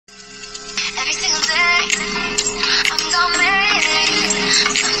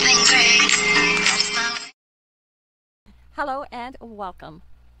Hello and welcome.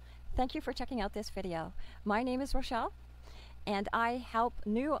 Thank you for checking out this video. My name is Rochelle and I help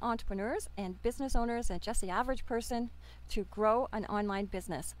new entrepreneurs and business owners and just the average person to grow an online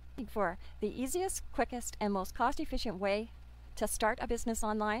business. For the easiest, quickest, and most cost-efficient way to start a business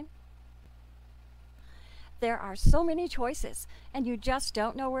online. There are so many choices and you just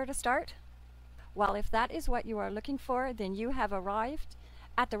don't know where to start? Well, if that is what you are looking for, then you have arrived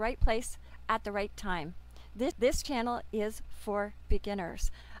at the right place at the right time. This channel is for beginners.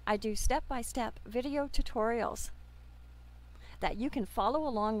 I do step-by-step video tutorials that you can follow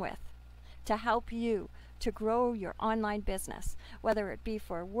along with to help you to grow your online business, whether it be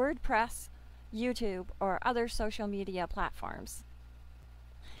for WordPress, YouTube, or other social media platforms.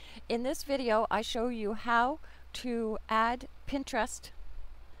 In this video, I show you how to add Pinterest,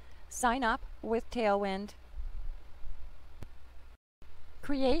 sign up with Tailwind,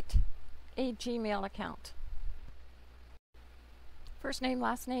 create a Gmail account. First name,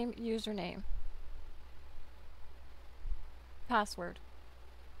 last name, username, password.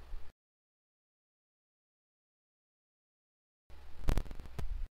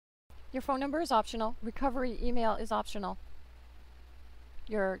 Your phone number is optional. Recovery email is optional.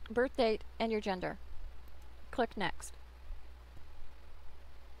 Your birth date and your gender. Click Next.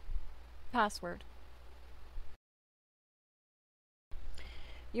 Password.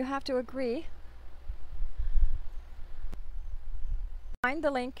 You have to agree. Find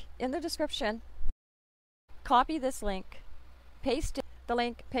the link in the description. Copy this link. Paste the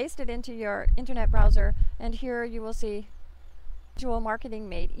link, paste it into your internet browser, and here you will see Visual Marketing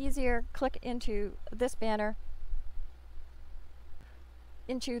Made Easier. Click into this banner,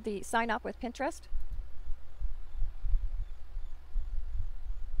 into the Sign Up with Pinterest.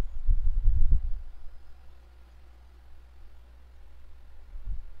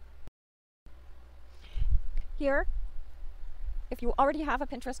 Here, if you already have a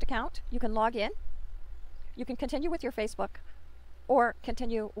Pinterest account, you can log in. You can continue with your Facebook or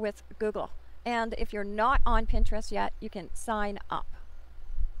continue with Google. And if you're not on Pinterest yet, you can sign up.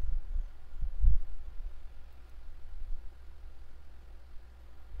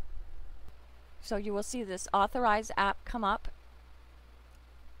 So you will see this Authorize app come up.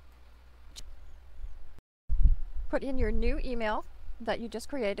 Put in your new email that you just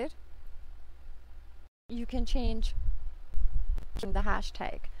created. You can change the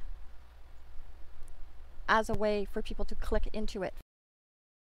hashtag as a way for people to click into it.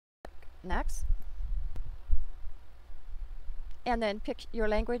 Next. And then pick your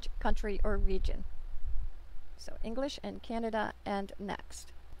language, country, or region. So English and Canada, and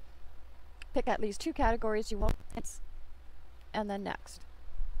next. Pick at least 2 categories you want, and then next.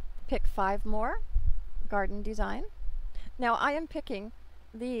 Pick 5 more. Garden design. Now I am picking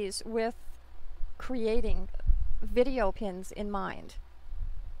these with creating video pins in mind.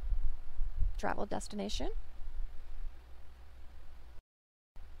 Travel destination.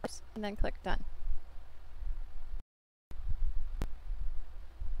 And then click Done.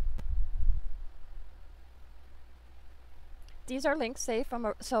 These are links saved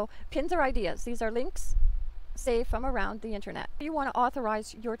from, so pins are ideas. These are links saved from around the internet. You want to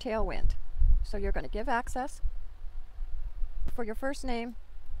authorize your Tailwind. So you're going to give access for your first name,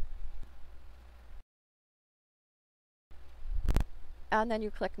 and then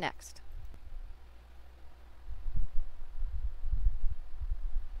you click Next.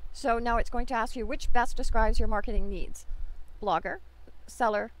 So now it's going to ask you which best describes your marketing needs. Blogger,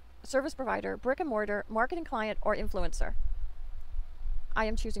 seller, service provider, brick and mortar, marketing client, or influencer. I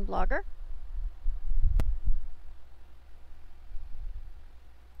am choosing blogger.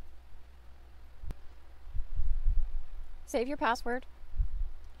 Save your password.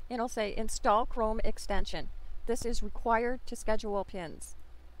 It'll say install Chrome extension. This is required to schedule pins.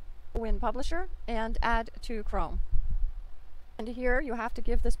 Win publisher and add to Chrome. And here you have to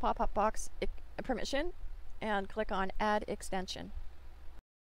give this pop-up box permission and click on Add Extension.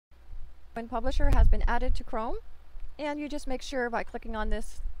 When Publisher has been added to Chrome, and you just make sure by clicking on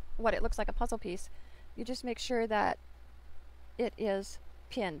this, what it looks like a puzzle piece, you just make sure that it is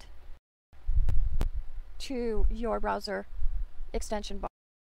pinned to your browser extension bar.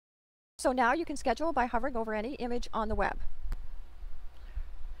 So now you can schedule by hovering over any image on the web.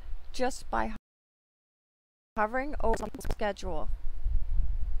 Just by hovering over schedule.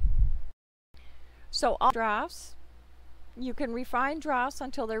 So all drafts, you can refine drafts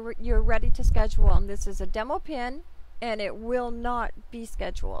until you're ready to schedule them. This is a demo pin and it will not be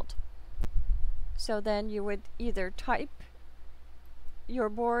scheduled. So then you would either type your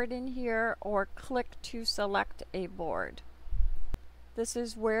board in here or click to select a board. This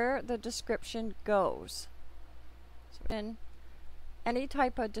is where the description goes. So in any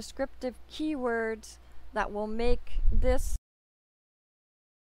type of descriptive keywords that will make this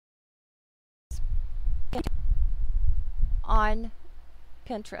on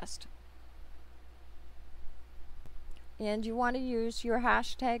Pinterest. And you want to use your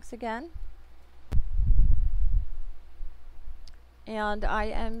hashtags again. And I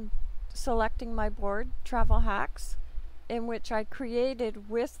am selecting my board, Travel Hacks, in which I created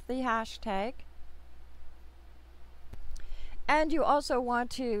with the hashtag. And you also want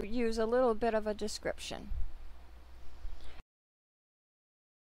to use a little bit of a description.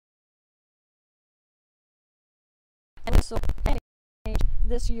 And so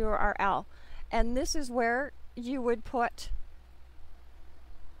this URL. And this is where you would put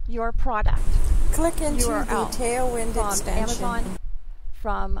your product. Click into URL the Tailwind from extension. Amazon,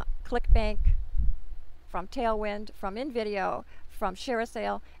 from ClickBank, from Tailwind, from InVideo, from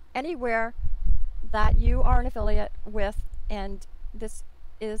ShareASale, anywhere that you are an affiliate with and this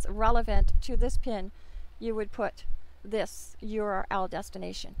is relevant to this pin, you would put this URL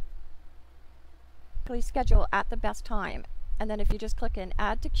destination. Please schedule at the best time, and then if you just click in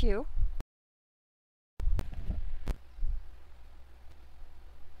Add to Queue,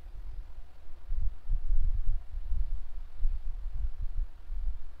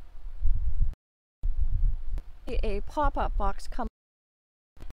 a pop-up box comes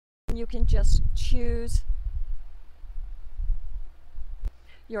and you can just choose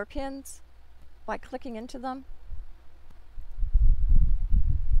your pins by clicking into them.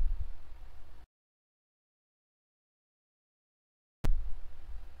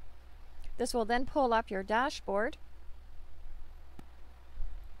 This will then pull up your dashboard.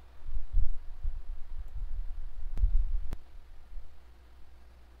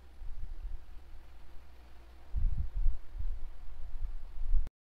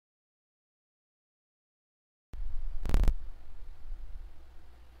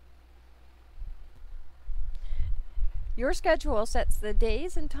 Your schedule sets the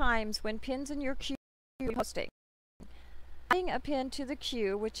days and times when pins in your queue are posting. Adding a pin to the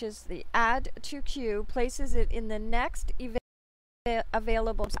queue, which is the Add to Queue, places it in the next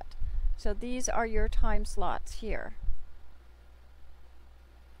available slot. So these are your time slots here.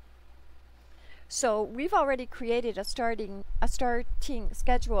 So we've already created a starting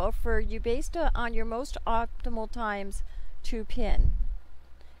schedule for you based on your most optimal times to pin.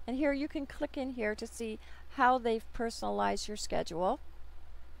 And here you can click in here to see how they've personalized your schedule.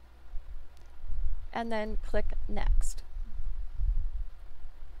 And then click Next.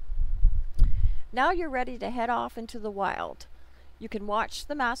 Now you're ready to head off into the wild. You can watch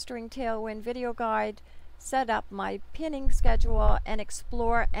the Mastering Tailwind video guide, set up my pinning schedule, and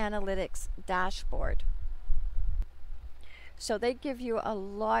explore Analytics dashboard. So they give you a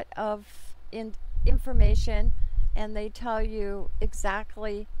lot of information, and they tell you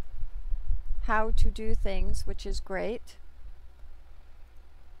exactly how to do things, which is great.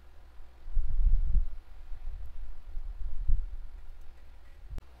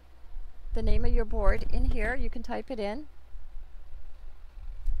 The name of your board in here, you can type it in.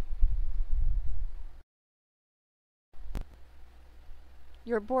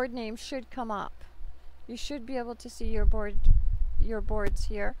 Your board name should come up. You should be able to see your boards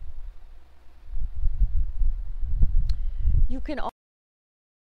here. You can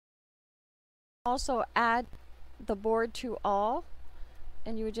also add the board to all,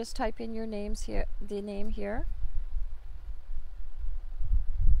 and you would just type in your names here, the name here.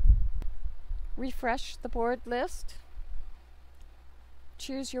 Refresh the board list.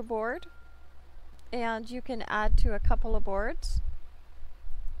 Choose your board, and you can add to a couple of boards.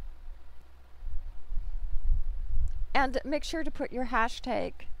 And make sure to put your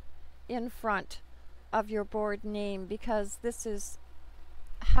hashtag in front of your board name, because this is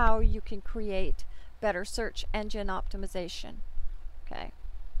how you can create better search engine optimization. Okay,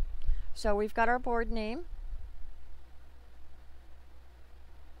 so we've got our board name.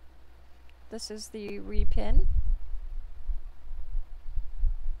 This is the repin.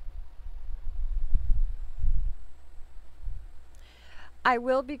 I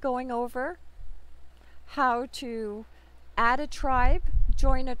will be going over how to add a tribe,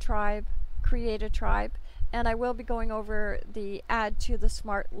 join a tribe, create a tribe, and I will be going over the add to the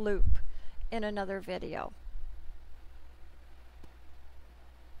smart loop in another video.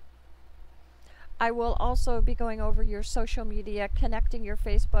 I will also be going over your social media, connecting your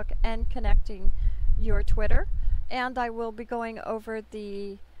Facebook and connecting your Twitter, and I will be going over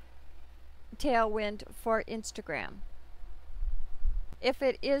the Tailwind for Instagram. If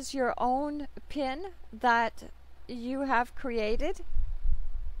it is your own pin that you have created,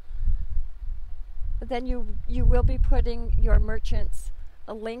 then you will be putting your merchant's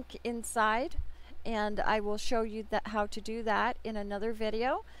link inside, and I will show you how to do that in another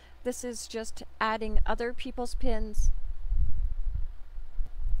video. This is just adding other people's pins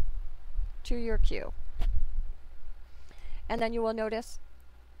to your queue. And then you will notice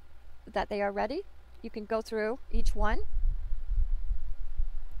that they are ready. You can go through each one.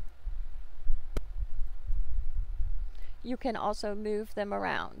 You can also move them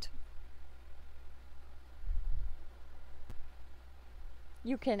around.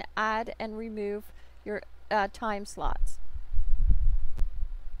 You can add and remove your time slots.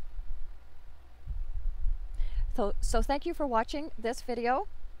 So thank you for watching this video.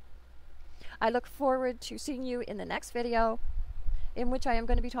 I look forward to seeing you in the next video, in which I am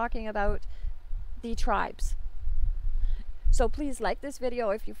going to be talking about the tribes. So please like this video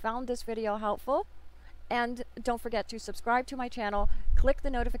if you found this video helpful, and don't forget to subscribe to my channel, click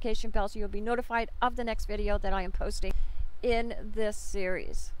the notification bell so you'll be notified of the next video that I am posting in this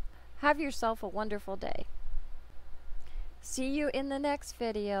series. Have yourself a wonderful day. See you in the next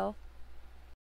video.